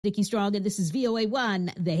Nikki Strong, and this is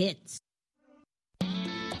VOA1, The Hits.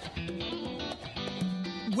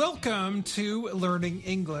 Welcome to Learning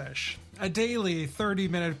English, a daily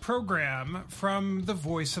 30-minute program from the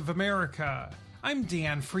Voice of America. I'm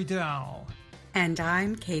Dan Friedel. And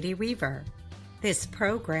I'm Katie Weaver. This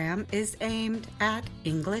program is aimed at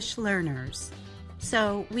English learners.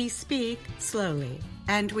 So we speak slowly,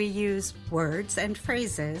 and we use words and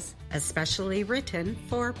phrases especially written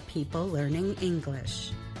for people learning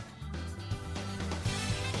English.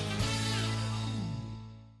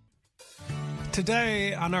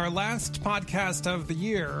 Today, on our last podcast of the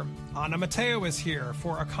year, Ana Mateo is here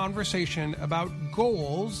for a conversation about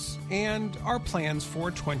goals and our plans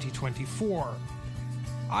for 2024.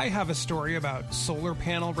 I have a story about solar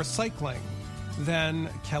panel recycling. Then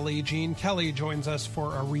Kelly Jean Kelly joins us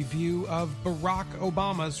for a review of Barack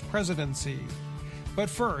Obama's presidency. But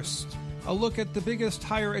first, a look at the biggest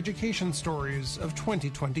higher education stories of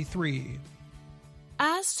 2023.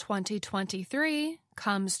 As 2023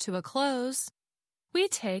 comes to a close, we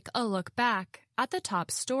take a look back at the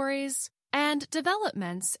top stories and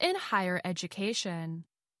developments in higher education.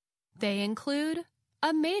 They include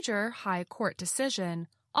a major high court decision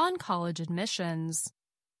on college admissions,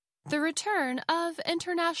 the return of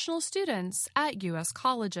international students at U.S.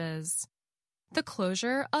 colleges, the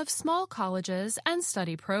closure of small colleges and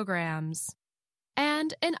study programs,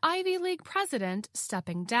 and an Ivy League president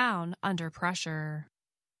stepping down under pressure.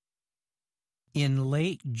 In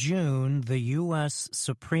late June, the U.S.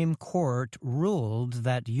 Supreme Court ruled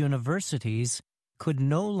that universities could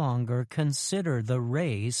no longer consider the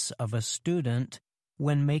race of a student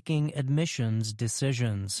when making admissions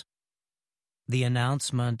decisions. The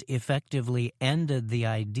announcement effectively ended the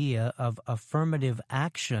idea of affirmative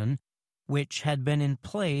action, which had been in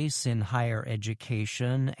place in higher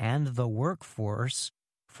education and the workforce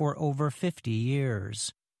for over 50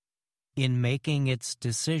 years. In making its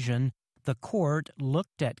decision, the court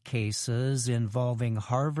looked at cases involving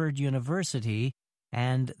Harvard University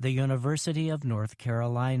and the University of North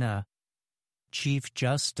Carolina. Chief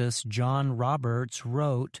Justice John Roberts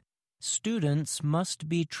wrote, "Students must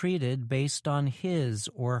be treated based on his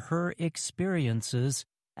or her experiences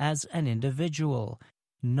as an individual,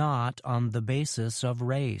 not on the basis of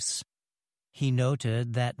race." He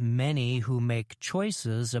noted that many who make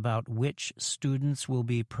choices about which students will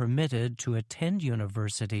be permitted to attend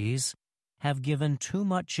universities have given too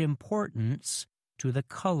much importance to the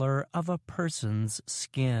color of a person's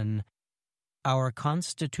skin. Our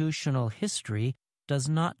constitutional history does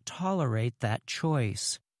not tolerate that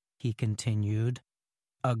choice, he continued.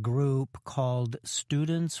 A group called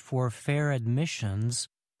Students for Fair Admissions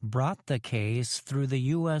brought the case through the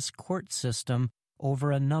U.S. court system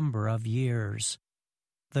over a number of years.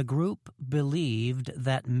 The group believed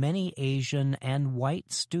that many Asian and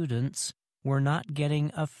white students were not getting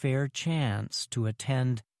a fair chance to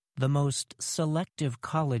attend the most selective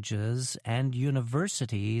colleges and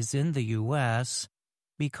universities in the U.S.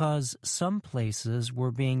 because some places were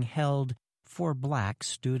being held for black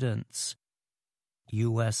students.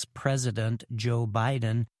 U.S. President Joe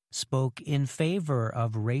Biden spoke in favor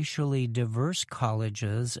of racially diverse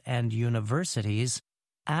colleges and universities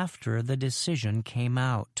after the decision came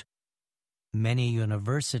out. Many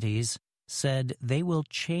universities said they will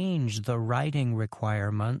change the writing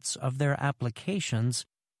requirements of their applications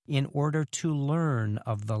in order to learn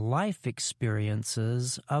of the life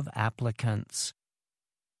experiences of applicants.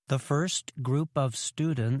 The first group of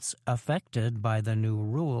students affected by the new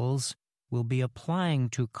rules will be applying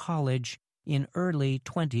to college in early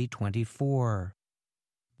 2024.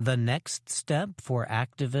 The next step for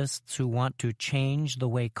activists who want to change the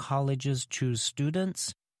way colleges choose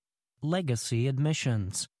students? Legacy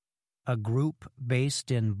admissions. A group based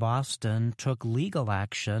in Boston took legal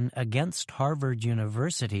action against Harvard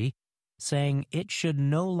University, saying it should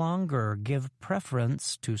no longer give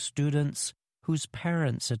preference to students whose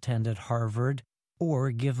parents attended Harvard or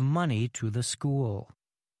give money to the school.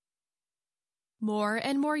 More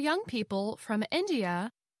and more young people from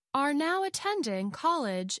India are now attending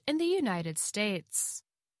college in the United States.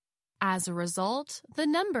 As a result, the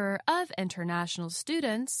number of international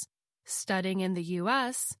students studying in the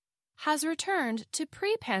U.S. has returned to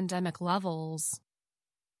pre-pandemic levels.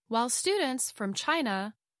 While students from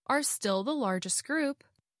China are still the largest group,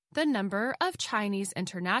 the number of Chinese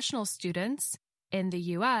international students in the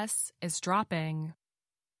U.S. is dropping.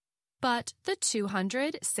 But the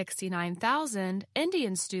 269,000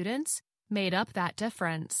 Indian students made up that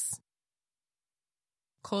difference.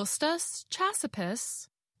 Kostas Chassapis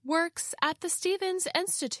works at the Stevens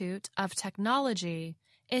Institute of Technology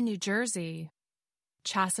in New Jersey.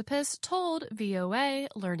 Chasapis told VOA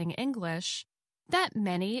Learning English that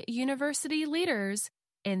many university leaders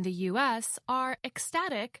in the U.S. are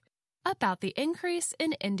ecstatic about the increase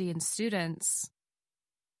in Indian students.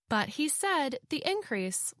 But he said the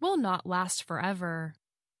increase will not last forever.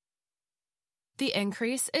 The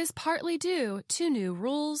increase is partly due to new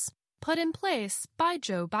rules put in place by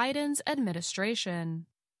Joe Biden's administration.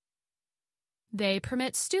 They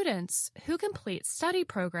permit students who complete study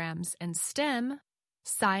programs in STEM,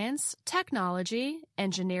 science, technology,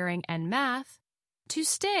 engineering, and math to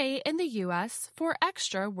stay in the U.S. for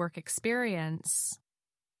extra work experience.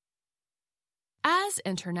 As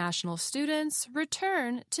international students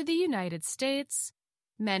return to the United States,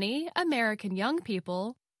 many American young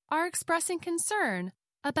people are expressing concern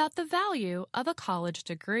about the value of a college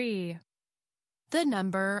degree. The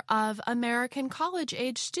number of American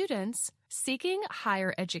college-age students seeking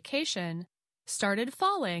higher education started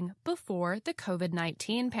falling before the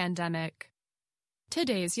COVID-19 pandemic.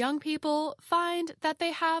 Today's young people find that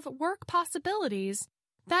they have work possibilities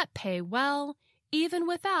that pay well even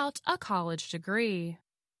without a college degree.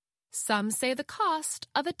 Some say the cost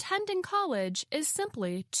of attending college is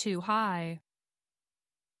simply too high.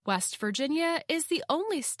 West Virginia is the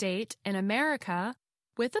only state in America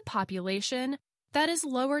with a population that is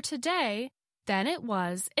lower today than it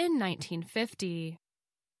was in 1950.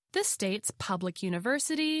 The state's public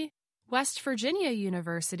university, West Virginia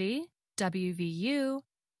University, WVU,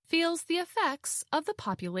 feels the effects of the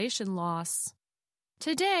population loss.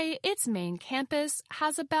 Today, its main campus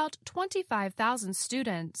has about 25,000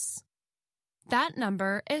 students. That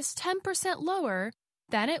number is 10% lower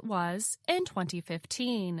than it was in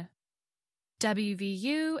 2015.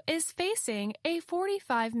 WVU is facing a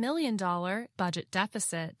 $45 million budget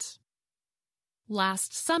deficit.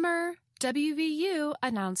 Last summer, WVU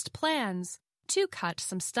announced plans to cut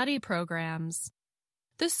some study programs.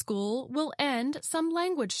 The school will end some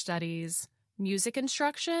language studies, music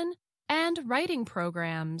instruction, and writing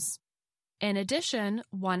programs. In addition,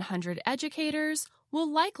 100 educators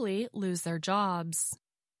will likely lose their jobs.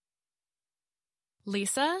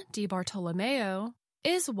 Lisa DiBartolomeo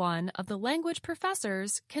is one of the language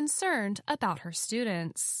professors concerned about her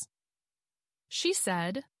students. She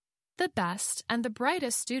said, "The best and the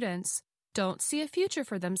brightest students don't see a future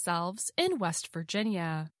for themselves in West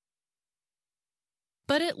Virginia."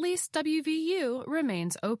 But at least WVU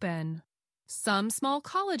remains open. Some small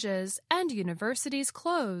colleges and universities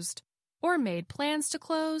closed or made plans to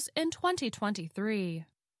close in 2023.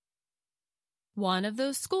 One of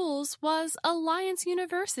those schools was Alliance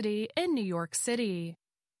University in New York City.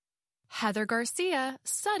 Heather Garcia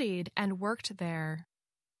studied and worked there.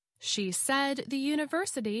 She said the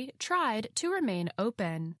university tried to remain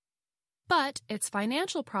open, but its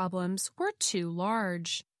financial problems were too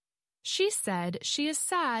large. She said she is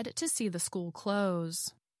sad to see the school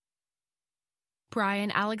close.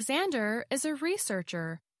 Brian Alexander is a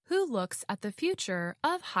researcher who looks at the future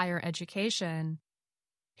of higher education.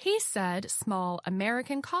 He said small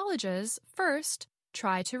American colleges first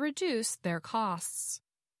try to reduce their costs.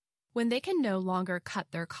 When they can no longer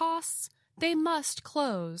cut their costs, they must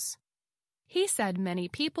close. He said many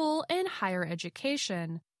people in higher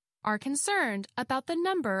education are concerned about the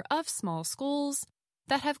number of small schools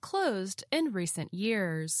that have closed in recent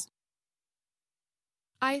years.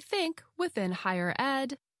 "I think within higher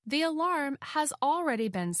ed, the alarm has already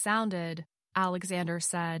been sounded," Alexander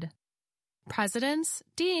said. "Presidents,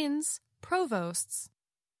 deans, provosts.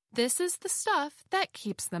 This is the stuff that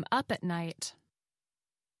keeps them up at night."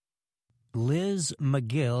 Liz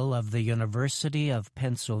McGill of the University of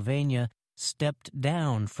Pennsylvania stepped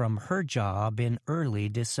down from her job in early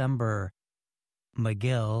December.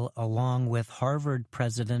 McGill, along with Harvard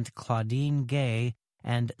President Claudine Gay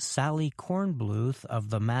and Sally Kornbluth of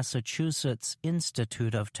the Massachusetts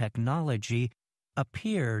Institute of Technology,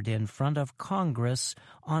 appeared in front of Congress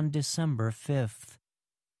on December 5th.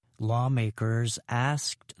 Lawmakers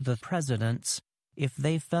asked the presidents if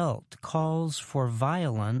they felt calls for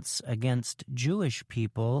violence against Jewish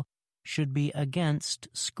people should be against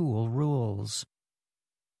school rules.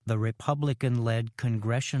 The Republican-led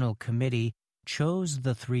congressional committee chose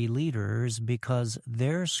the three leaders because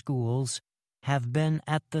their schools have been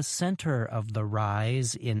at the center of the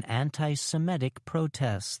rise in anti-Semitic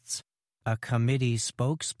protests, a committee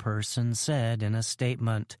spokesperson said in a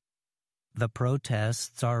statement. The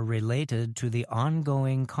protests are related to the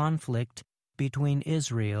ongoing conflict between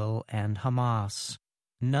Israel and Hamas.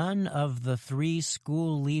 None of the three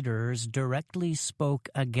school leaders directly spoke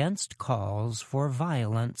against calls for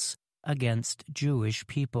violence against Jewish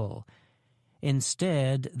people.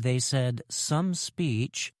 Instead, they said some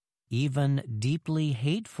speech, Even deeply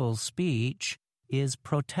hateful speech is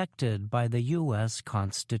protected by the U.S.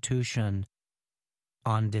 Constitution.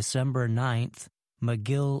 On December 9th,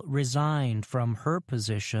 McGill resigned from her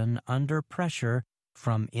position under pressure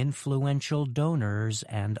from influential donors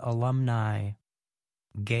and alumni.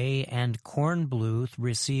 Gay and Kornbluth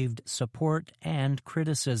received support and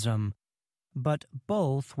criticism, but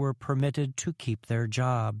both were permitted to keep their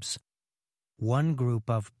jobs. One group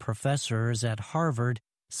of professors at Harvard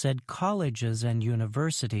said colleges and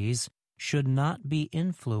universities should not be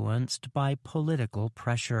influenced by political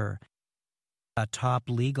pressure. A top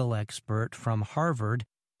legal expert from Harvard,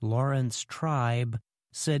 Lawrence Tribe,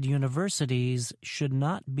 said universities should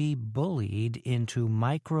not be bullied into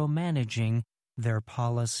micromanaging their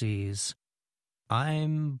policies.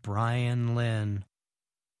 I'm Brian Lynn.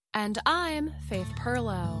 And I'm Faith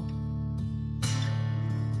Perlow.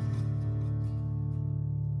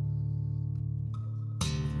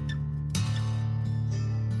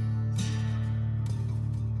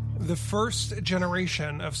 The first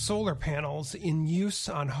generation of solar panels in use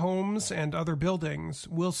on homes and other buildings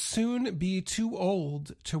will soon be too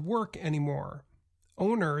old to work anymore.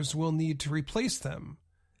 Owners will need to replace them.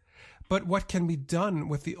 But what can be done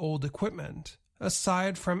with the old equipment,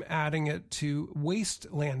 aside from adding it to waste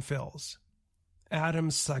landfills? Adam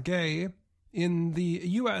Sagay, in the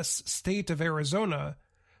U.S. state of Arizona,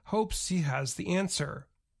 hopes he has the answer.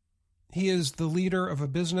 He is the leader of a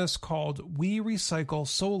business called We Recycle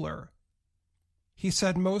Solar. He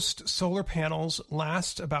said most solar panels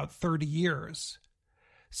last about 30 years.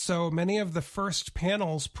 So many of the first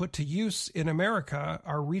panels put to use in America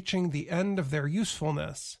are reaching the end of their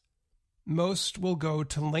usefulness. Most will go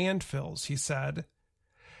to landfills, he said.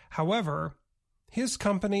 However, his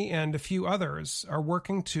company and a few others are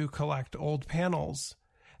working to collect old panels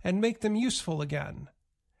and make them useful again.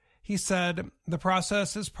 He said the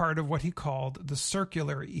process is part of what he called the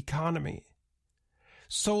circular economy.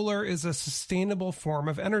 Solar is a sustainable form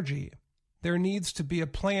of energy. There needs to be a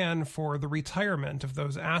plan for the retirement of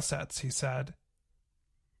those assets, he said.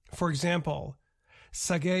 For example,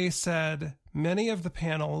 Sagay said many of the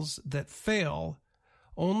panels that fail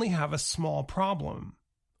only have a small problem.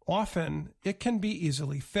 Often, it can be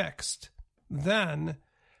easily fixed. Then,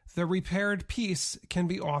 the repaired piece can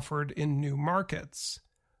be offered in new markets,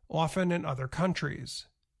 often in other countries.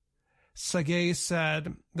 Sagay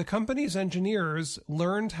said the company's engineers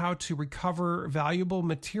learned how to recover valuable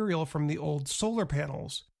material from the old solar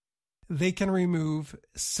panels. They can remove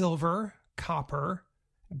silver, copper,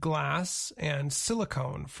 glass, and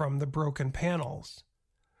silicone from the broken panels.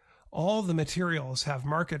 All the materials have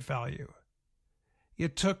market value.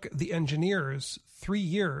 It took the engineers 3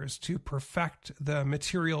 years to perfect the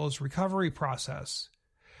materials recovery process,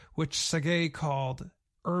 which Sagay called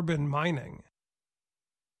urban mining.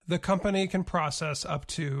 The company can process up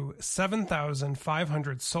to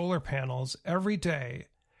 7,500 solar panels every day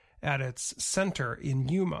at its center in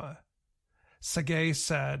Yuma. Sagay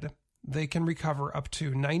said they can recover up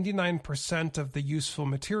to 99% of the useful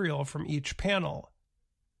material from each panel.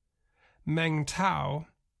 Meng Tao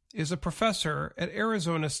is a professor at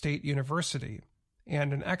Arizona State University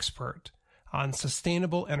and an expert on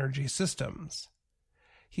sustainable energy systems.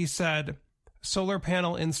 He said solar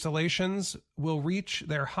panel installations will reach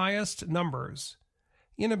their highest numbers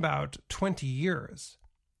in about 20 years.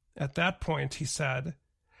 At that point, he said,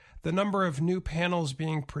 the number of new panels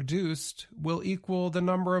being produced will equal the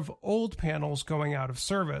number of old panels going out of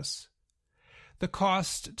service. The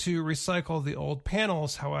cost to recycle the old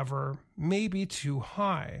panels, however, may be too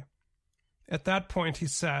high. At that point, he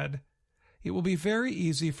said, it will be very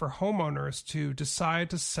easy for homeowners to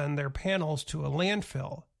decide to send their panels to a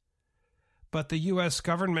landfill. But the U.S.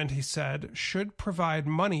 government, he said, should provide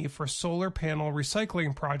money for solar panel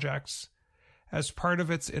recycling projects as part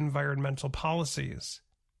of its environmental policies.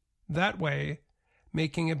 That way,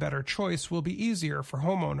 making a better choice will be easier for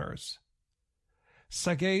homeowners.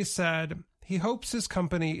 Sagay said he hopes his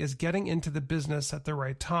company is getting into the business at the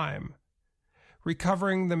right time.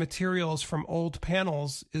 Recovering the materials from old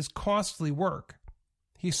panels is costly work.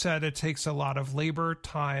 He said it takes a lot of labor,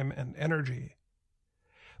 time, and energy.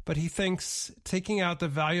 But he thinks taking out the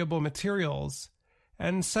valuable materials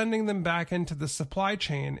and sending them back into the supply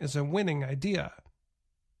chain is a winning idea.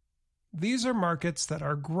 These are markets that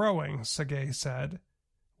are growing, Sagay said.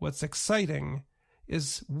 What's exciting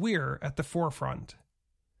is we're at the forefront.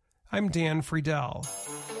 I'm Dan Friedel.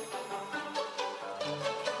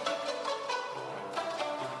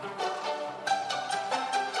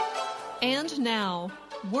 And now,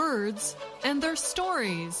 words and their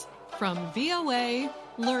stories from VOA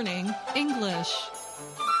Learning English.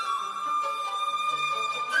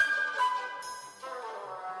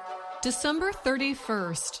 December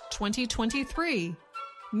 31st, 2023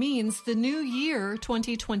 means the new year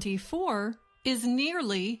 2024 is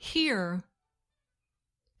nearly here.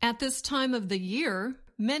 At this time of the year,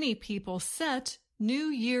 many people set New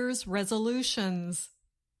Year's resolutions.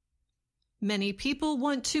 Many people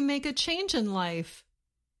want to make a change in life,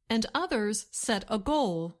 and others set a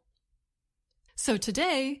goal. So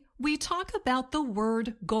today, we talk about the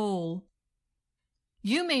word goal.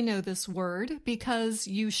 You may know this word because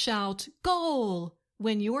you shout "goal"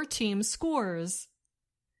 when your team scores.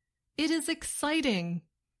 It is exciting.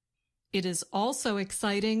 It is also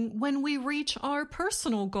exciting when we reach our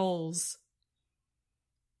personal goals.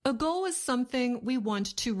 A goal is something we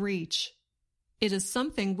want to reach. It is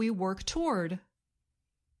something we work toward.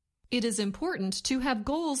 It is important to have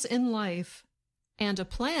goals in life and a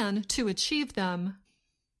plan to achieve them.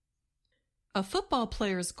 A football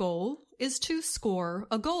player's goal is to score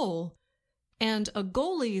a goal, and a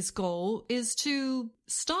goalie's goal is to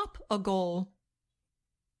stop a goal.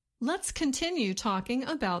 Let's continue talking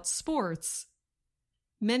about sports.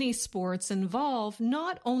 Many sports involve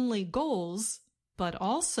not only goals, but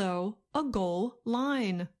also a goal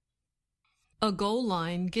line. A goal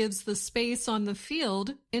line gives the space on the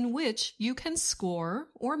field in which you can score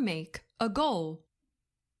or make a goal.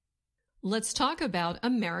 Let's talk about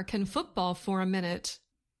American football for a minute.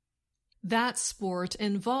 That sport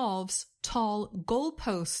involves tall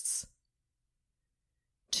goalposts.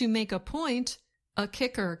 To make a point, a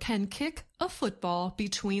kicker can kick a football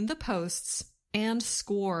between the posts and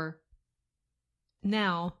score.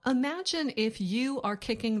 Now, imagine if you are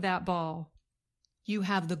kicking that ball. You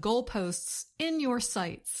have the goalposts in your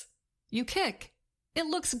sights. You kick. It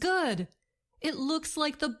looks good. It looks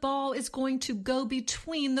like the ball is going to go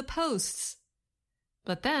between the posts.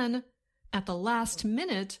 But then, at the last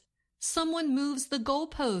minute, someone moves the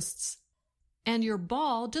goalposts, and your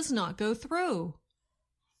ball does not go through.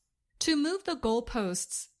 To move the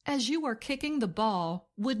goalposts as you are kicking the ball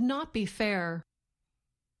would not be fair.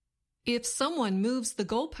 If someone moves the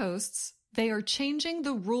goalposts, they are changing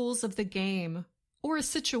the rules of the game or a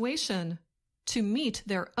situation to meet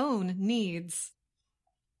their own needs.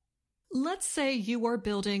 Let's say you are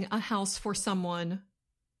building a house for someone.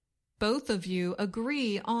 Both of you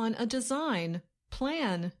agree on a design,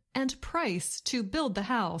 plan, and price to build the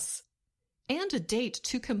house, and a date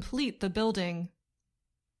to complete the building.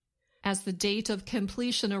 As the date of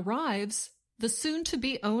completion arrives, the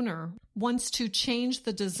soon-to-be owner wants to change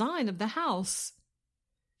the design of the house.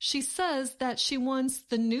 She says that she wants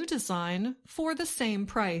the new design for the same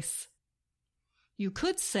price. You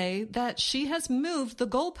could say that she has moved the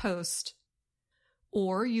goalpost.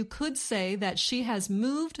 Or you could say that she has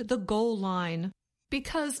moved the goal line,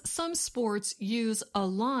 because some sports use a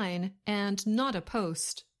line and not a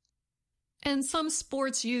post. And some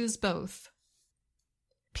sports use both.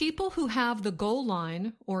 People who have the goal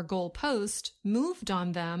line or goal post moved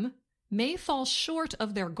on them may fall short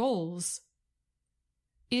of their goals.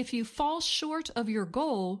 If you fall short of your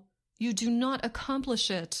goal, you do not accomplish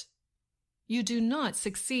it. You do not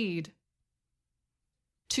succeed.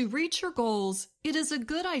 To reach your goals, it is a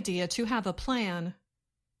good idea to have a plan.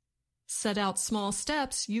 Set out small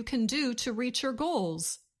steps you can do to reach your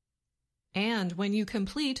goals. And when you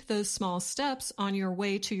complete those small steps on your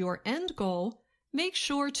way to your end goal, make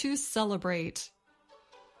sure to celebrate.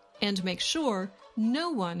 And make sure no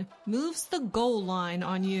one moves the goal line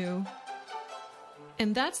on you.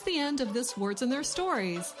 And that's the end of this Words and Their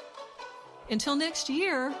Stories. Until next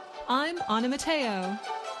year, I'm Anna Mateo.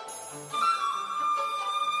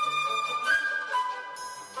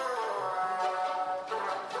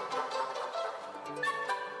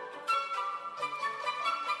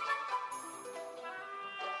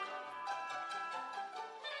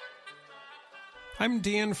 I'm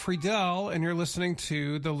Dan Friedel, and you're listening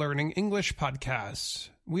to the Learning English podcast.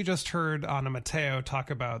 We just heard Anna Mateo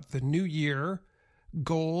talk about the new year,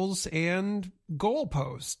 goals, and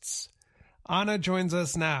goalposts. Anna joins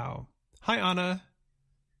us now. Hi, Anna.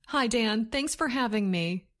 Hi, Dan. Thanks for having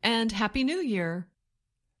me, and Happy New Year.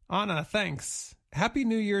 Anna, thanks. Happy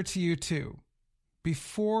New Year to you, too.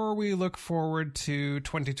 Before we look forward to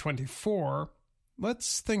 2024,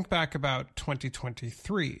 let's think back about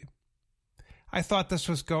 2023. I thought this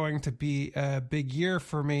was going to be a big year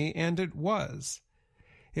for me, and it was.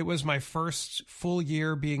 It was my first full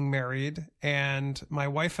year being married, and my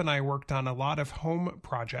wife and I worked on a lot of home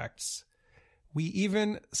projects. We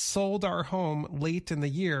even sold our home late in the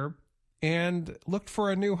year and looked for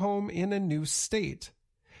a new home in a new state.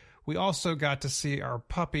 We also got to see our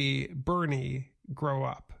puppy, Bernie, grow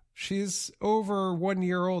up. She's over 1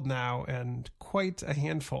 year old now and quite a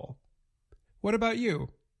handful. What about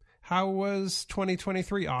you? How was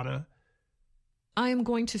 2023, Anna? I am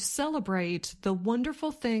going to celebrate the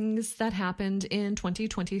wonderful things that happened in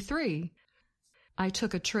 2023. I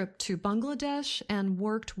took a trip to Bangladesh and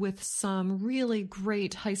worked with some really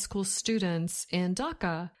great high school students in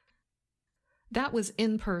Dhaka. That was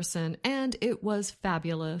in person, and it was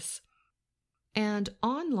fabulous. And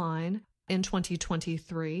online, in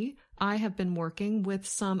 2023, I have been working with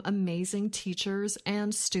some amazing teachers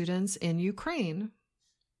and students in Ukraine.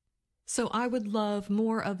 So I would love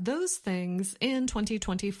more of those things in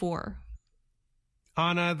 2024.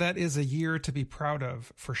 Anna, that is a year to be proud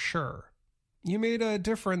of, for sure. You made a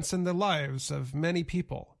difference in the lives of many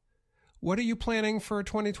people. What are you planning for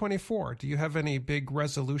 2024? Do you have any big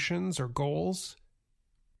resolutions or goals?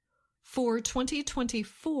 For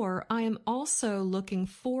 2024, I am also looking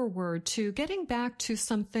forward to getting back to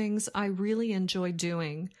some things I really enjoy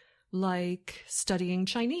doing, like studying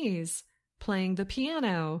Chinese, playing the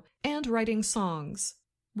piano, and writing songs.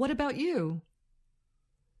 What about you?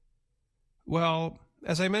 Well,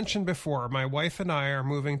 as I mentioned before, my wife and I are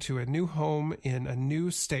moving to a new home in a new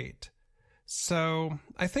state. So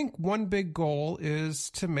I think one big goal is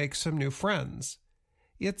to make some new friends.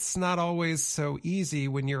 It's not always so easy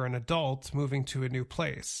when you're an adult moving to a new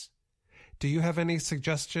place. Do you have any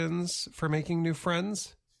suggestions for making new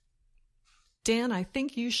friends? Dan, I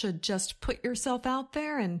think you should just put yourself out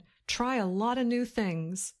there and try a lot of new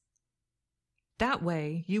things. That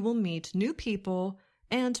way, you will meet new people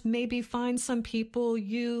and maybe find some people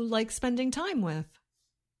you like spending time with.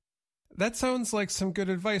 That sounds like some good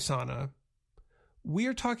advice, Anna. We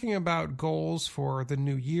are talking about goals for the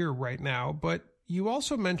new year right now, but you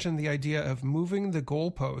also mentioned the idea of moving the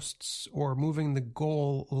goalposts or moving the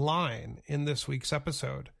goal line in this week's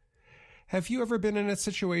episode. Have you ever been in a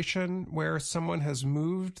situation where someone has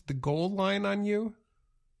moved the goal line on you?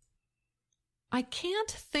 I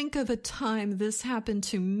can't think of a time this happened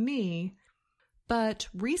to me, but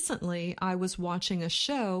recently I was watching a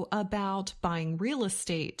show about buying real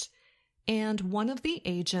estate, and one of the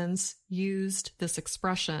agents used this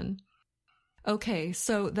expression. Okay,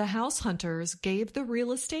 so the house hunters gave the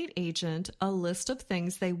real estate agent a list of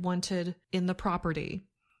things they wanted in the property.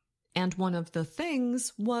 And one of the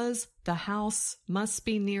things was the house must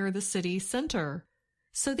be near the city center.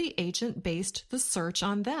 So the agent based the search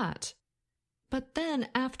on that. But then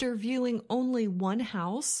after viewing only one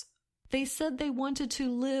house, they said they wanted to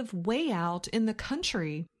live way out in the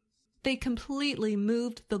country. They completely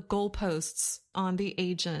moved the goalposts on the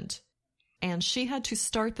agent, and she had to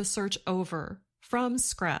start the search over from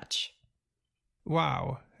scratch.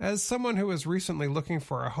 Wow. As someone who was recently looking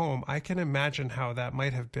for a home, I can imagine how that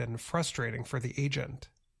might have been frustrating for the agent.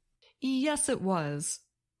 Yes, it was.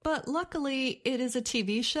 But luckily, it is a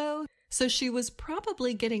TV show, so she was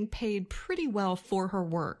probably getting paid pretty well for her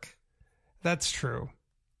work. That's true.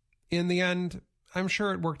 In the end, I'm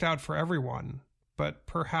sure it worked out for everyone, but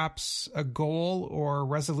perhaps a goal or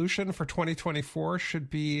resolution for 2024 should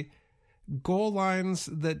be goal lines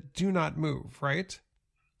that do not move, right?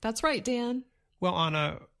 That's right, Dan. Well,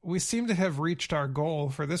 Anna, we seem to have reached our goal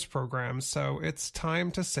for this program, so it's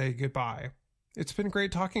time to say goodbye. It's been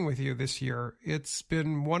great talking with you this year. It's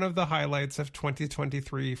been one of the highlights of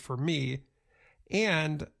 2023 for me,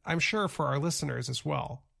 and I'm sure for our listeners as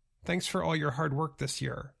well. Thanks for all your hard work this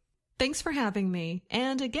year. Thanks for having me.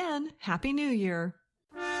 And again, Happy New Year.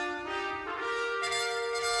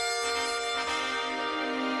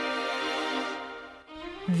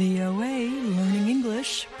 VOA Learning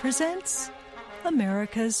English presents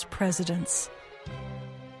America's Presidents.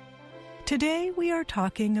 Today we are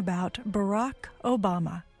talking about Barack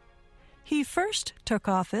Obama. He first took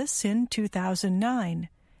office in 2009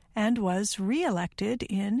 and was re-elected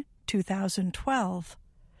in 2012.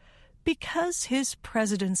 Because his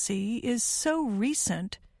presidency is so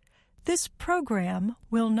recent, this program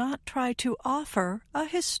will not try to offer a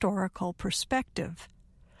historical perspective.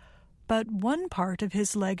 But one part of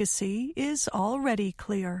his legacy is already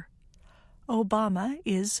clear. Obama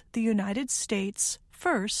is the United States'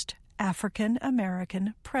 first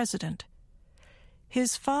African-American president.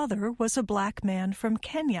 His father was a black man from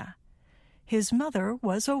Kenya. His mother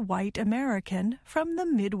was a white American from the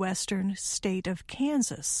Midwestern state of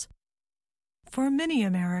Kansas. For many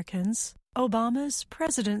Americans, Obama's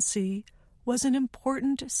presidency was an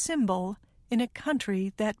important symbol in a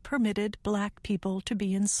country that permitted black people to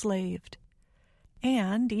be enslaved.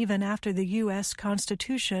 And even after the U.S.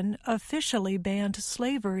 Constitution officially banned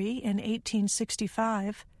slavery in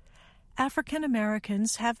 1865, African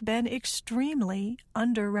Americans have been extremely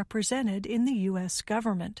underrepresented in the U.S.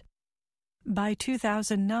 government. By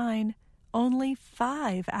 2009, only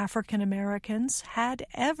 5 African Americans had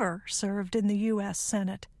ever served in the U.S.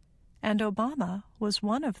 Senate, and Obama was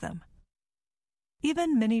one of them.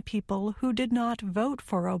 Even many people who did not vote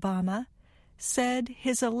for Obama said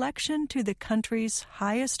his election to the country's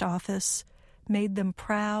highest office made them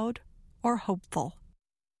proud or hopeful.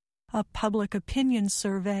 A public opinion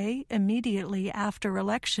survey immediately after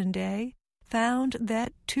Election Day found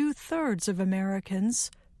that 2/3 of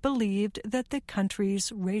Americans believed that the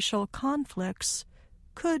country's racial conflicts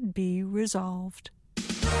could be resolved.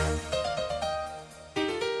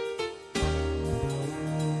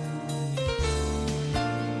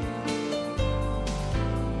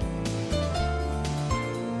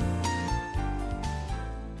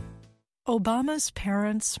 Obama's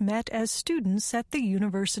parents met as students at the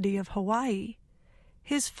University of Hawaii.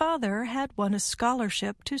 His father had won a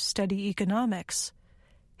scholarship to study economics.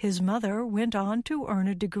 His mother went on to earn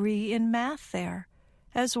a degree in math there,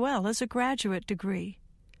 as well as a graduate degree.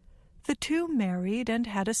 The two married and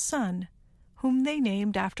had a son, whom they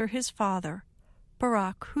named after his father,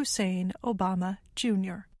 Barack Hussein Obama,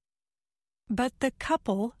 Jr. But the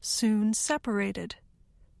couple soon separated.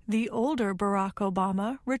 The older Barack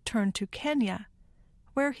Obama returned to Kenya,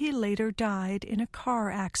 where he later died in a car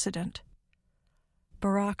accident.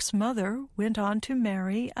 Barack's mother went on to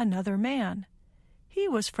marry another man. He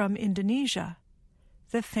was from Indonesia.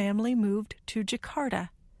 The family moved to Jakarta,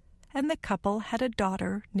 and the couple had a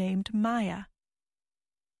daughter named Maya.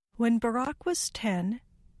 When Barack was 10,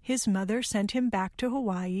 his mother sent him back to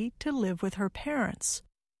Hawaii to live with her parents.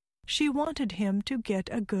 She wanted him to get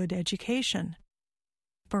a good education.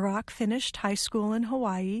 Barack finished high school in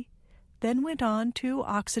Hawaii, then went on to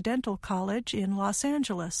Occidental College in Los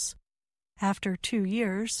Angeles. After 2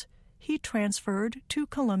 years, he transferred to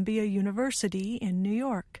Columbia University in New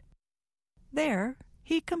York. There,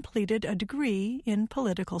 he completed a degree in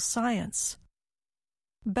political science.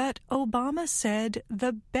 But Obama said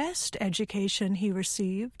the best education he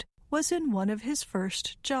received was in one of his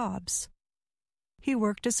first jobs. He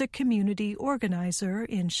worked as a community organizer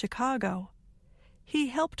in Chicago. He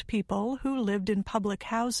helped people who lived in public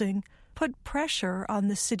housing put pressure on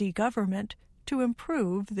the city government to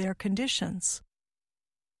improve their conditions.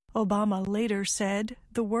 Obama later said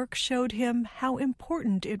the work showed him how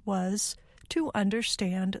important it was to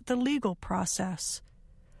understand the legal process.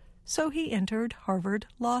 So he entered Harvard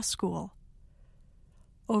Law School.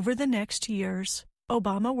 Over the next years,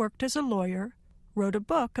 Obama worked as a lawyer, wrote a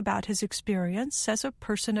book about his experience as a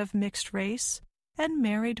person of mixed race, and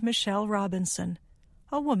married Michelle Robinson,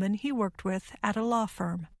 a woman he worked with at a law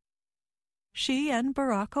firm. She and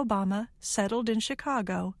Barack Obama settled in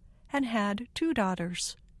Chicago and had 2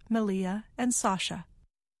 daughters, Malia and Sasha.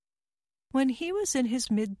 When he was in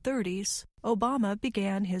his mid-30s, Obama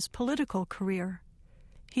began his political career.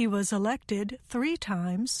 He was elected 3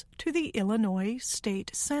 times to the Illinois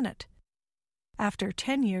State Senate. After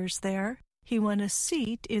 10 years there, he won a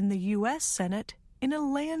seat in the U.S. Senate in a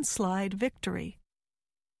landslide victory.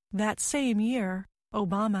 That same year,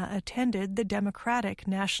 Obama attended the Democratic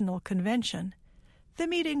National Convention, the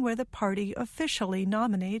meeting where the party officially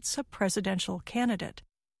nominates a presidential candidate.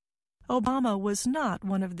 Obama was not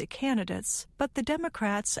one of the candidates, but the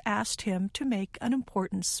Democrats asked him to make an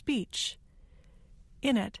important speech.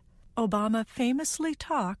 In it, Obama famously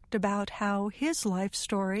talked about how his life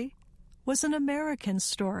story was an American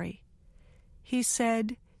story. He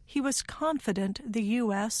said he was confident the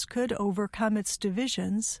U.S. could overcome its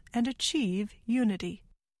divisions and achieve unity.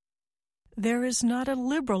 "There is not a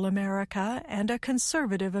liberal America and a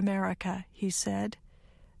conservative America," he said.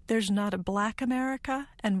 "There's not a black America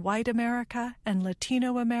and white America and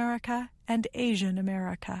Latino America and Asian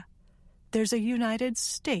America. There's a United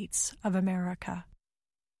States of America."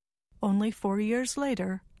 Only 4 years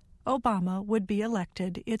later, Obama would be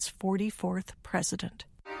elected its 44th president.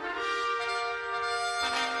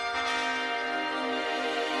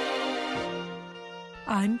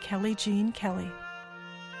 I'm Kelly Jean Kelly.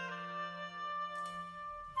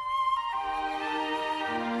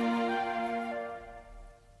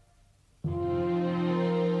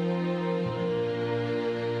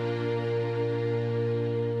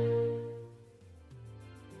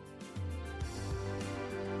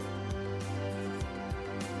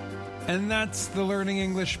 And that's the Learning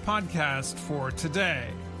English podcast for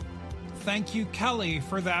today. Thank you, Kelly,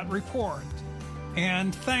 for that report.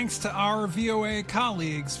 And thanks to our VOA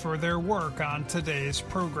colleagues for their work on today's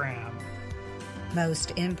program.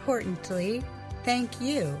 Most importantly, thank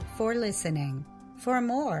you for listening. For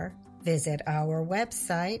more, visit our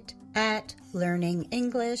website at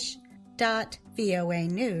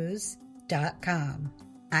learningenglish.voanews.com.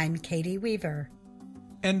 I'm Katie Weaver.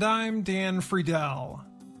 And I'm Dan Friedel.